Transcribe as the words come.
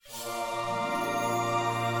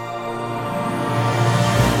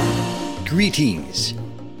Greetings.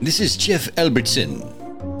 This is Jeff Albertson,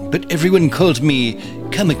 but everyone calls me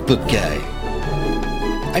Comic Book Guy.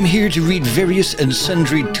 I'm here to read various and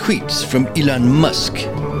sundry tweets from Elon Musk.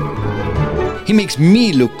 He makes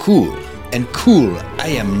me look cool, and cool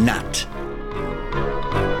I am not.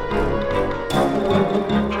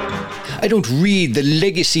 I don't read the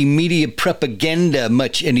legacy media propaganda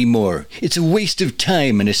much anymore. It's a waste of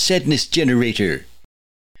time and a sadness generator.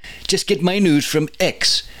 Just get my news from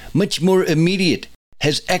X, much more immediate,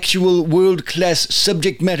 has actual world-class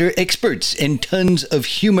subject matter experts and tons of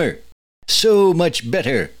humor. So much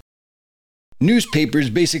better. Newspapers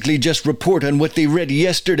basically just report on what they read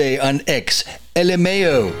yesterday on X,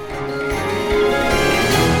 LMAO.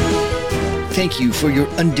 Thank you for your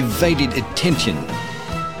undivided attention.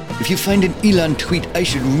 If you find an Elon tweet I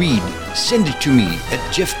should read, send it to me at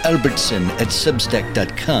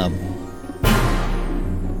jeffalbertson@substack.com.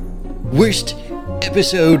 Worst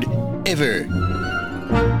episode ever.